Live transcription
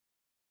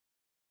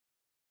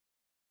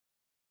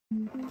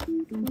Hey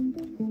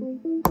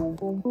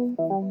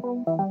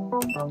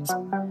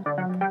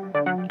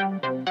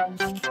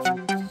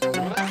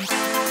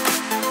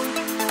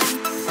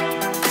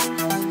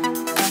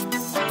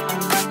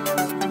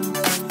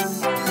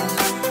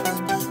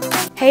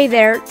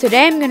there,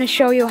 today I'm going to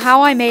show you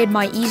how I made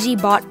my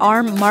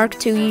EEZYbotARM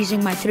Mark II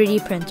using my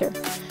 3D printer.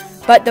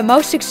 But the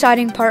most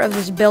exciting part of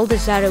this build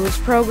is that it was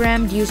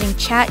programmed using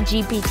Chat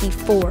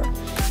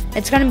GPT-4.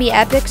 It's going to be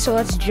epic, so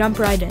let's jump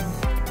right in.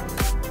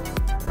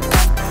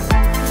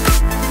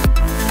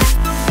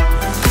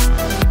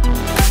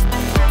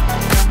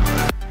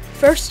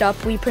 First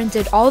up, we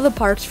printed all the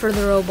parts for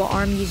the robot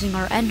arm using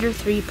our Ender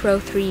 3 Pro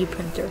 3D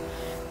printer.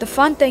 The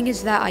fun thing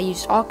is that I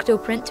used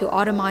Octoprint to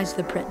automize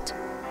the print.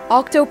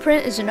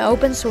 Octoprint is an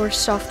open source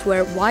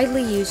software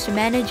widely used to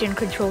manage and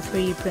control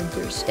 3D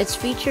printers. Its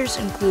features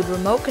include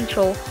remote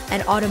control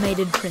and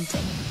automated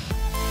printing.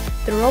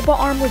 The robot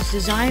arm was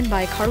designed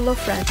by Carlo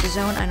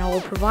Francesone, and I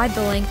will provide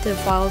the link to the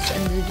files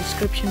in the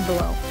description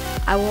below.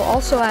 I will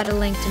also add a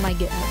link to my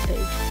GitHub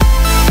page.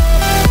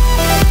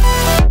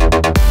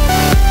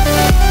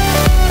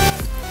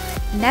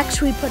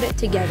 Next, we put it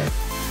together.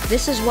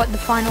 This is what the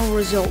final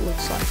result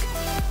looks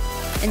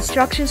like.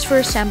 Instructions for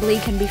assembly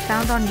can be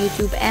found on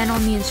YouTube and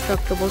on the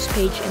Instructables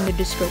page in the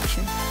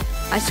description.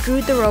 I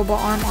screwed the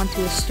robot arm onto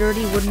a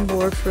sturdy wooden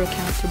board for a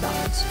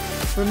counterbalance.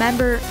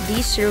 Remember,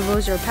 these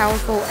servos are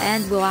powerful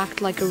and will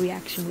act like a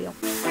reaction wheel.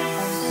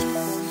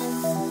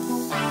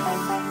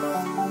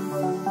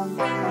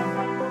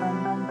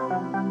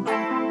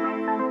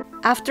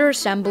 After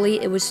assembly,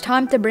 it was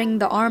time to bring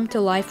the arm to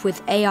life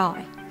with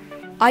AI.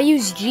 I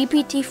used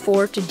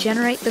GPT-4 to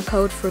generate the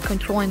code for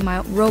controlling my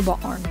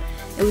robot arm.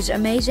 It was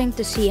amazing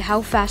to see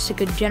how fast it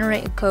could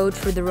generate a code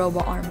for the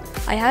robot arm.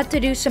 I had to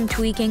do some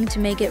tweaking to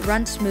make it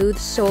run smooth,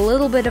 so a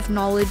little bit of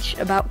knowledge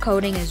about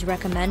coding is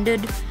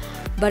recommended,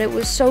 but it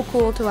was so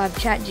cool to have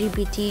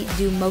ChatGPT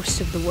do most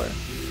of the work.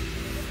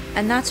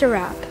 And that's a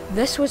wrap.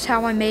 This was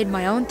how I made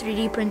my own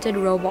 3D printed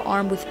robot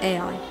arm with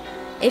AI.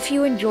 If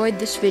you enjoyed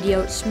this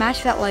video,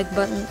 smash that like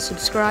button,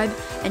 subscribe,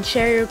 and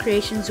share your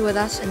creations with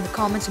us in the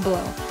comments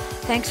below.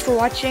 Thanks for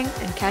watching,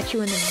 and catch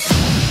you in the next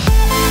one.